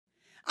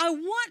I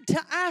want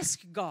to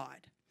ask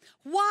God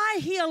why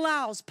he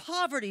allows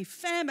poverty,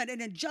 famine,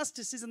 and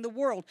injustices in the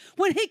world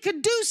when he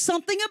could do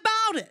something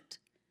about it.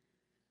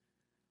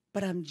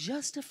 But I'm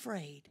just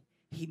afraid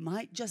he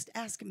might just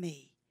ask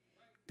me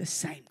the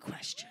same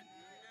question.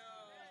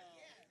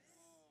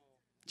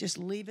 Just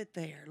leave it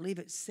there. Leave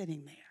it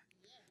sitting there.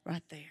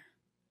 Right there.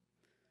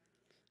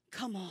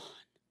 Come on.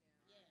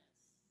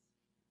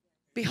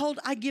 Behold,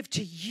 I give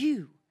to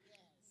you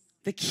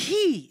the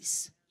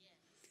keys.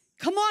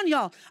 Come on,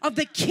 y'all. Of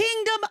the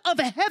kingdom of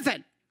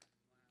heaven.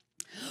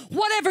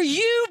 Whatever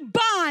you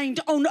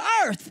bind on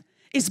earth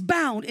is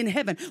bound in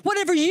heaven.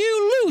 Whatever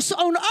you loose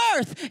on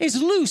earth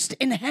is loosed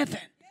in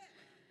heaven.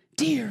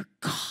 Dear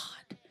God.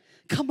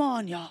 Come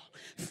on, y'all.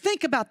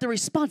 Think about the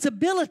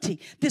responsibility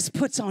this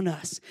puts on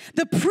us.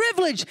 The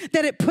privilege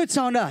that it puts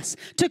on us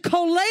to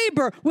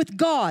co-labor with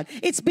God.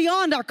 It's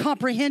beyond our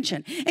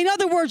comprehension. In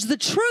other words, the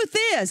truth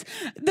is,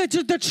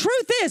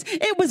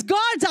 it was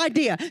God's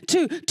idea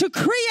to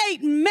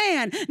create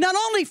man not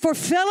only for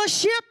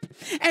fellowship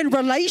and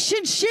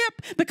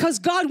relationship, because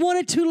God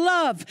wanted to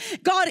love.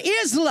 God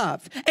is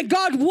love, and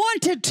God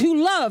wanted to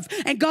love,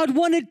 and God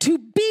wanted to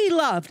be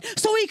loved.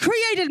 So he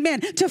created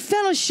man to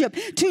fellowship,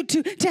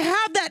 to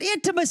have that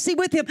intimacy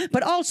with him,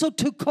 but also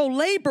to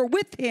co-labor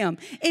with him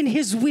in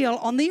his will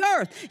on the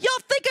earth.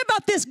 Y'all think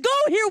about this. Go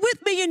here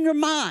with me in your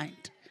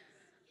mind.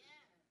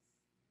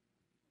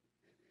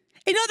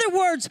 In other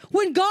words,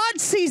 when God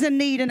sees a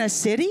need in a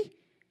city,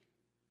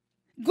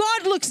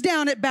 God looks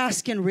down at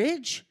Baskin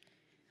Ridge,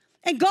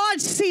 and God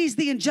sees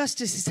the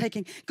injustice is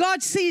taking.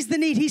 God sees the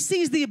need. He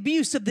sees the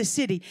abuse of the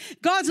city.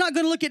 God's not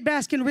going to look at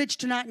Baskin Ridge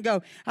tonight and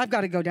go, I've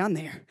got to go down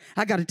there.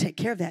 I've got to take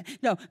care of that.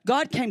 No,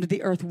 God came to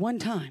the earth one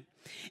time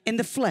in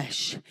the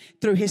flesh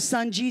through his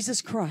son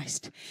Jesus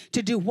Christ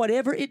to do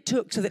whatever it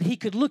took so that he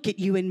could look at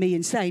you and me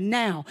and say,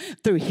 now,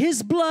 through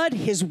his blood,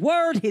 his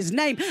word, his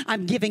name,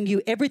 I'm giving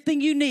you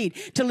everything you need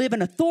to live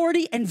in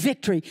authority and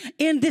victory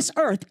in this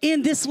earth,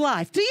 in this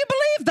life. Do you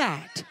believe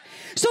that?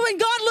 So when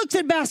God looks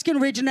at Baskin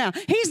Ridge now,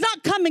 he's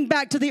not coming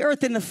back to the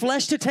earth in the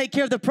flesh to take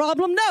care of the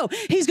problem. No,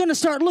 he's going to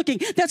start looking.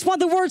 That's why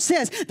the word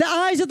says, the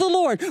eyes of the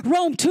Lord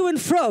roam to and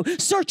fro,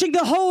 searching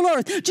the whole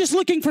earth, just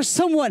looking for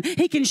someone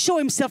he can show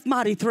himself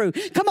mighty through.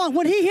 Come on,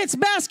 when he hits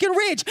Baskin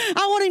Ridge,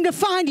 I want him to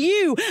find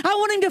you. I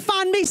want him to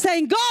find me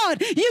saying,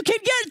 God, you can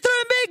get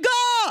through me,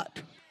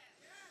 God.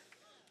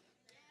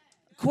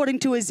 According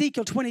to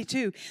Ezekiel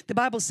 22, the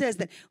Bible says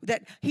that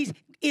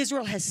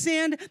Israel has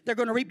sinned. They're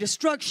going to reap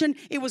destruction.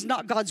 It was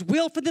not God's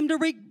will for them to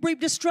reap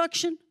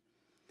destruction.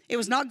 It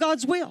was not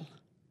God's will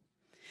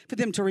for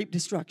them to reap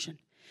destruction.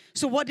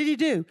 So what did he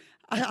do?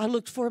 I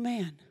looked for a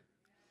man.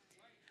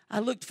 I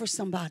looked for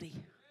somebody.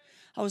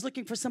 I was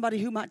looking for somebody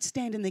who might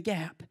stand in the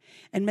gap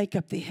and make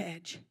up the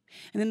hedge.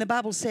 And then the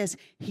Bible says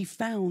he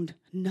found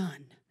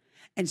none.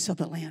 And so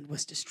the land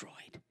was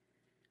destroyed.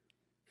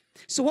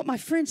 So what my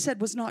friend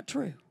said was not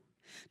true.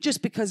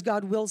 Just because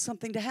God wills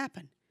something to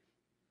happen.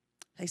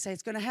 They say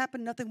it's going to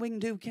happen. Nothing we can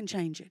do can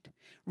change it.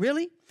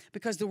 Really?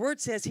 Because the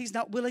word says he's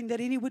not willing that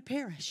any would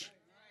perish.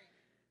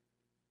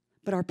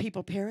 But are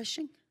people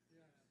perishing?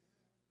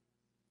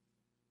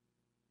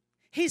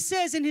 He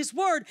says in his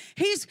word,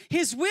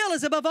 his will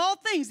is above all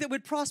things that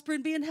would prosper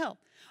and be in health.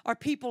 Are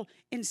people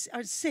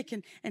are sick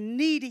and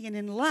needy and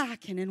in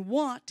lack and in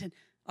want? And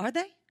are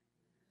they?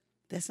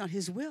 That's not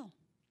his will.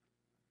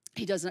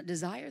 He does not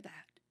desire that.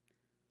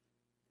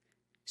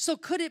 So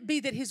could it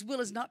be that his will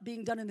is not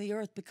being done in the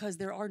earth because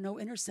there are no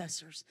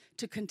intercessors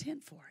to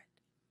contend for it?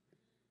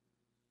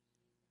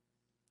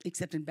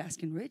 Except in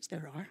Baskin Ridge,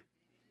 there are.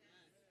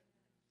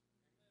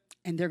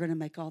 And they're going to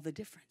make all the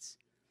difference.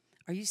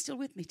 Are you still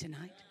with me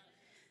tonight?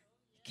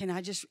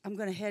 I'm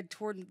going to head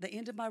toward the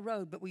end of my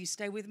road, but will you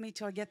stay with me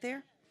till I get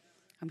there?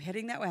 I'm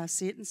heading that way. I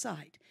see it in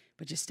sight,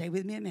 but just stay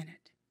with me a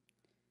minute.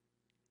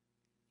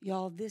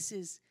 Y'all, this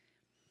is...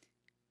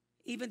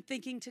 Even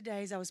thinking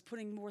today, as I was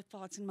putting more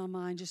thoughts in my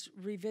mind, just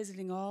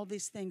revisiting all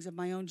these things of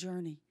my own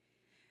journey,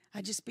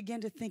 I just began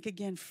to think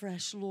again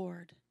fresh,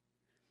 Lord,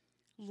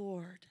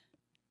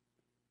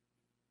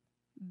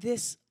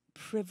 this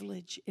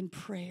privilege in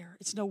prayer.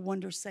 It's no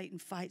wonder Satan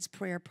fights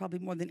prayer probably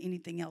more than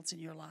anything else in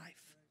your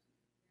life.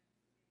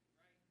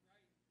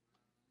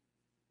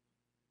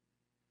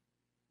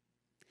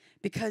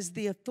 Because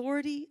the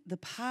authority, the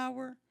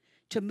power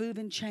to move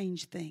and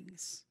change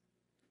things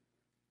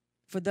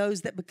for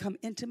those that become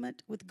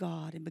intimate with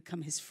God and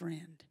become his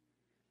friend,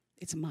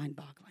 it's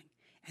mind-boggling.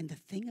 And the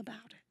thing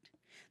about it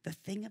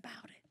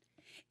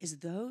is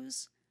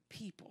those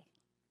people,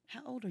 how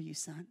old are you,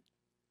 son?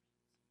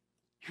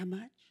 How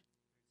much?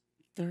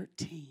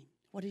 13.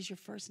 What is your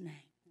first name?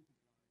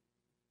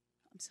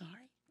 I'm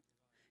sorry?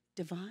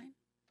 Divine?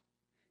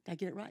 Did I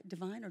get it right?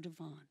 Divine or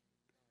Devon?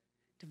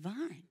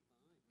 Divine.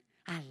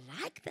 I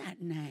like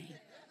that name.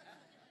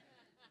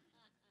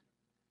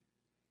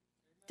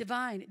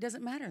 Divine, it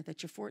doesn't matter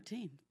that you're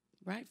 14,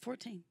 right?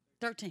 14,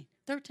 13.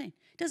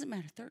 It doesn't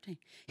matter, 13.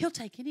 He'll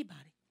take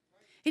anybody.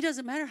 It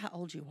doesn't matter how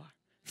old you are.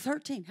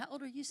 13, how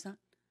old are you, son?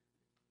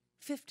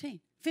 15.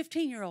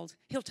 15-year-olds,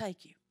 he'll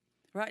take you.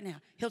 Right now,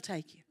 he'll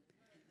take you.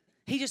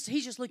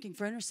 He's just looking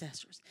for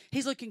intercessors.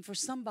 He's looking for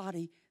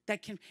somebody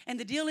that can, and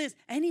the deal is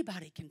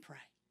anybody can pray.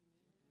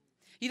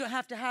 You don't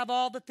have to have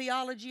all the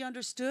theology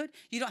understood.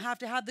 You don't have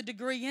to have the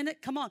degree in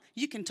it. Come on,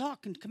 you can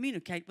talk and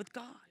communicate with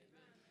God.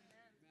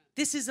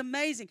 This is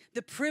amazing.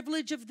 The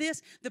privilege of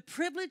this, the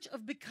privilege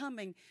of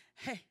becoming,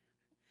 hey,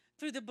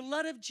 through the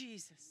blood of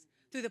Jesus,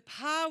 through the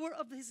power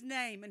of his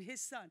name and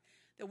his son,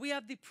 that we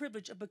have the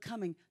privilege of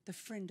becoming the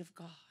friend of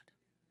God.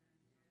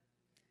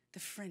 The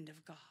friend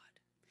of God.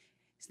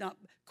 It's not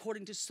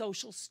according to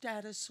social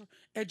status or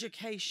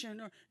education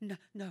or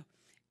no.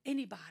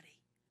 Anybody,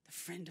 the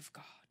friend of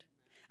God.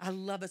 I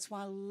love it. That's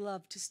why I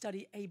love to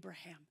study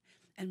Abraham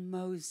and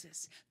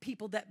Moses,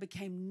 people that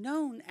became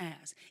known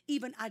as,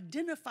 even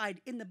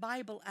identified in the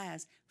Bible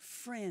as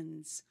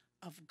friends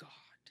of God.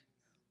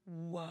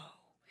 Whoa.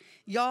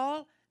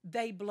 Y'all,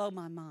 they blow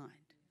my mind.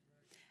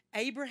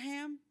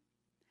 Abraham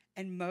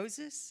and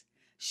Moses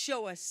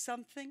show us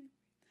something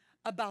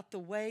about the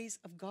ways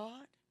of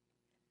God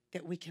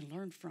that we can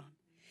learn from.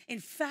 In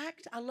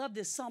fact, I love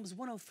this. Psalms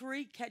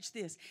 103, catch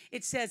this.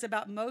 It says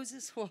about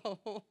Moses,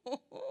 whoa.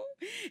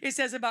 It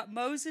says about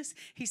Moses,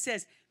 he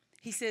says,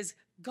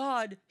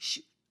 God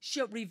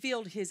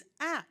revealed his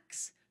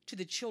acts to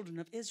the children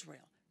of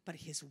Israel, but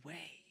his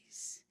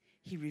ways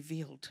he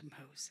revealed to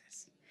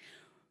Moses.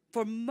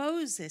 For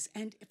Moses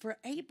and for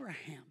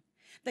Abraham,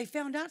 they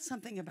found out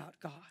something about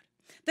God.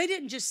 They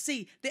didn't just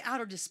see the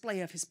outer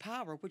display of his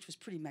power, which was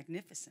pretty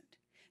magnificent.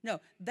 No,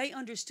 they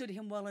understood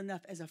him well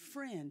enough as a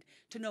friend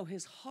to know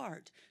his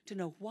heart, to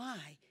know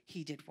why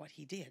he did what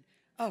he did.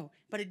 Oh,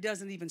 but it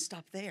doesn't even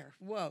stop there.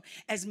 Whoa.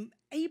 As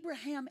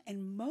Abraham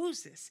and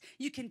Moses,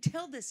 you can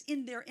tell this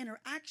in their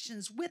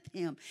interactions with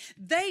him.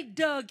 They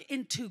dug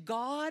into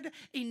God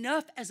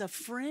enough as a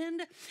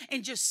friend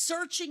and just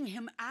searching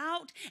him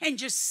out and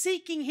just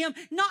seeking him,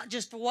 not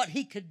just for what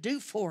he could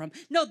do for them.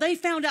 No, they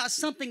found out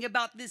something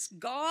about this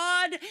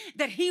God,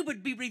 that he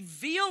would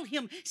reveal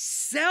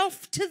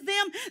himself to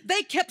them.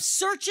 They kept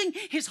searching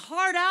his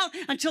heart out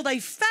until they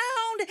found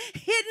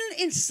hidden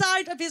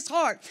inside of his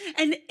heart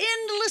an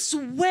endless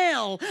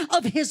well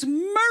of his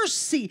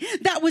mercy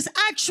that was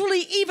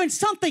actually even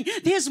something,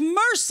 his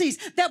mercies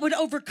that would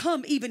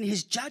overcome even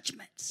his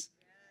judgments.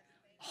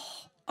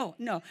 Oh,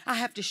 no, I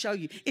have to show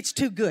you. It's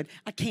too good.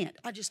 I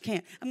just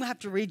can't. I'm going to have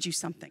to read you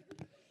something.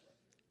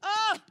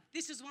 Oh,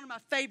 this is one of my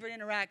favorite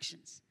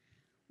interactions.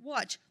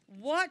 Watch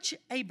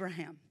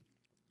Abraham.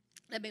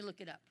 Let me look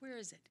it up. Where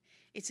is it?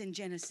 It's in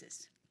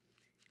Genesis.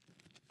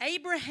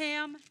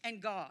 Abraham and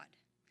God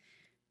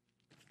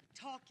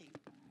talking.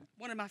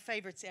 One of my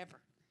favorites ever.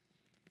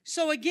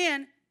 So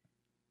again,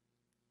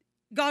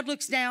 God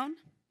looks down,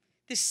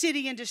 the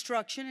city in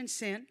destruction and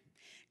sin.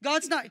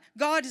 God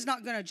is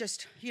not going to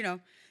just,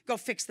 go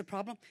fix the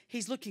problem.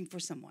 He's looking for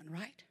someone,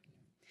 right?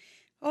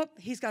 Oh,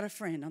 he's got a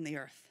friend on the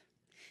earth.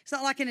 It's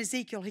not like in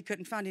Ezekiel, he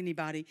couldn't find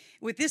anybody.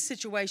 With this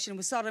situation,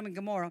 with Sodom and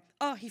Gomorrah,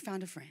 oh, he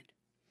found a friend.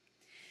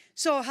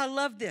 So I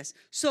love this.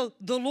 So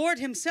the Lord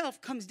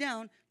himself comes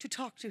down to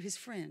talk to his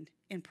friend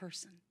in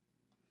person.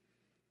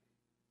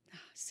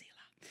 Selah.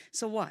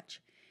 So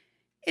watch.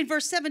 In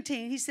verse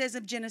 17, he says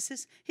of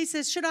Genesis, he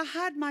says, should I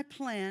hide my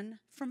plan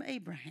from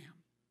Abraham?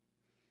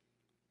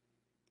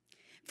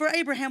 For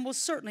Abraham will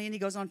certainly, and he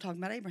goes on talking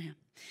about Abraham.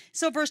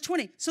 So verse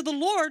 20, so the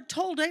Lord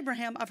told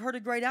Abraham, I've heard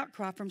a great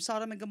outcry from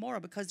Sodom and Gomorrah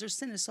because their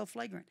sin is so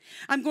flagrant.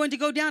 I'm going to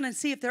go down and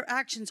see if their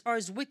actions are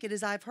as wicked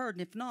as I've heard,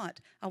 and if not,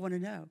 I want to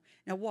know.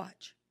 Now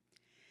watch.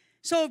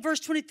 So verse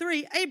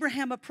 23,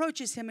 Abraham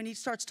approaches him and he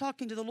starts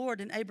talking to the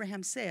Lord, and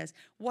Abraham says,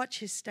 watch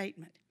his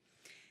statement.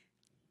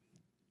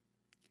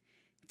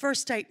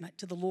 First statement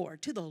to the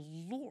Lord.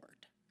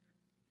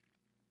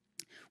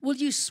 Will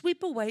you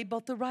sweep away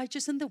both the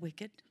righteous and the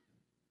wicked?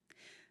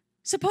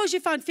 Suppose you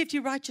find 50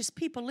 righteous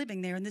people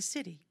living there in the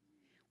city.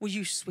 Will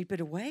you sweep it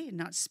away and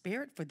not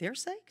spare it for their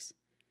sakes?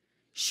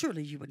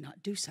 Surely you would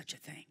not do such a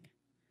thing.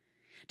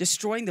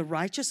 Destroying the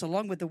righteous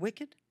along with the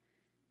wicked?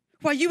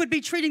 Why, you would be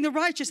treating the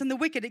righteous and the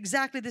wicked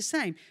exactly the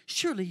same.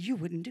 Surely you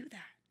wouldn't do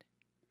that.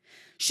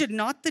 Should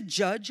not the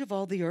judge of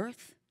all the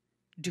earth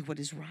do what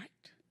is right?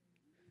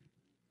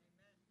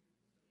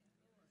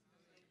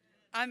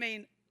 I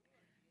mean,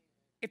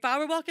 if I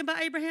were walking by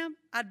Abraham,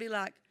 I'd be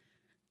like,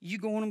 you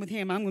go on with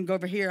him, I'm going to go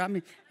over here. I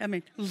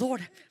mean,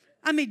 Lord,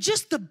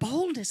 just the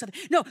boldness of it.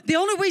 No, the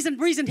only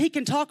reason he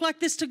can talk like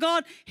this to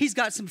God, he's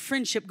got some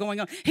friendship going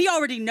on. He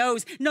already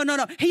knows. No.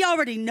 He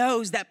already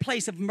knows that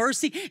place of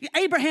mercy.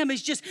 Abraham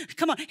is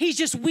he's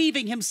just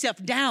weaving himself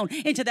down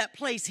into that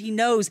place he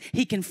knows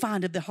he can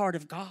find of the heart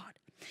of God.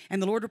 And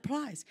the Lord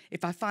replies,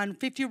 if I find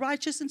 50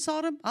 righteous in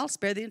Sodom, I'll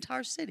spare the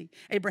entire city.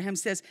 Abraham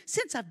says,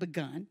 since I've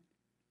begun,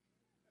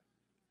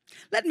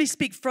 let me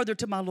speak further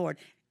to my Lord,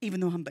 even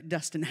though I'm but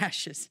dust and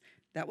ashes.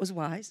 That was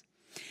wise.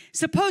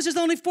 Suppose there's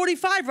only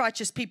 45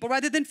 righteous people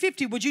rather than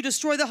 50. Would you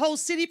destroy the whole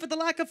city for the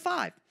lack of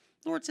 5?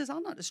 The Lord says, I'll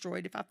not destroy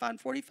it if I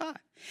find 45.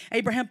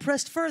 Abraham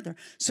pressed further.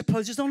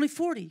 Suppose there's only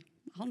 40.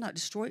 I'll not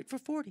destroy it for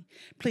 40.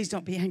 Please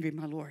don't be angry,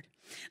 my Lord.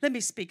 Let me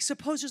speak.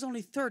 Suppose there's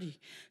only 30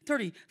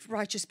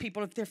 righteous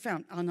people if they're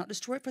found. I'll not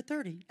destroy it for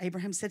 30.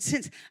 Abraham said,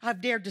 since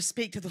I've dared to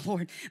speak to the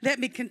Lord, let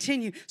me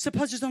continue.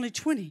 Suppose there's only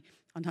 20.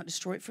 I'll not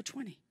destroy it for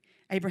 20.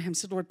 Abraham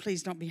said, Lord,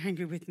 please don't be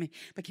angry with me,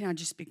 but can I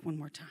just speak one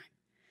more time?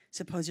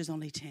 Suppose there's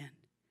only 10.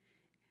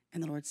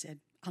 And the Lord said,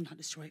 I'll not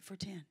destroy it for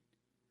 10.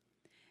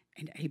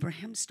 And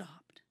Abraham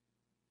stopped.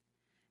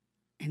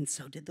 And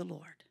so did the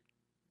Lord.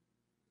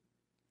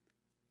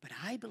 But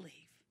I believe,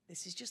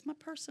 this is just my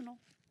personal,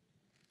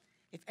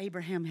 if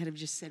Abraham had have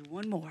just said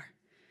one more,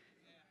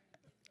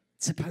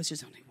 suppose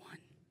there's only one,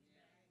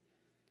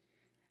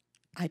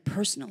 I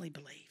personally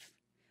believe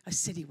a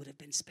city would have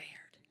been spared.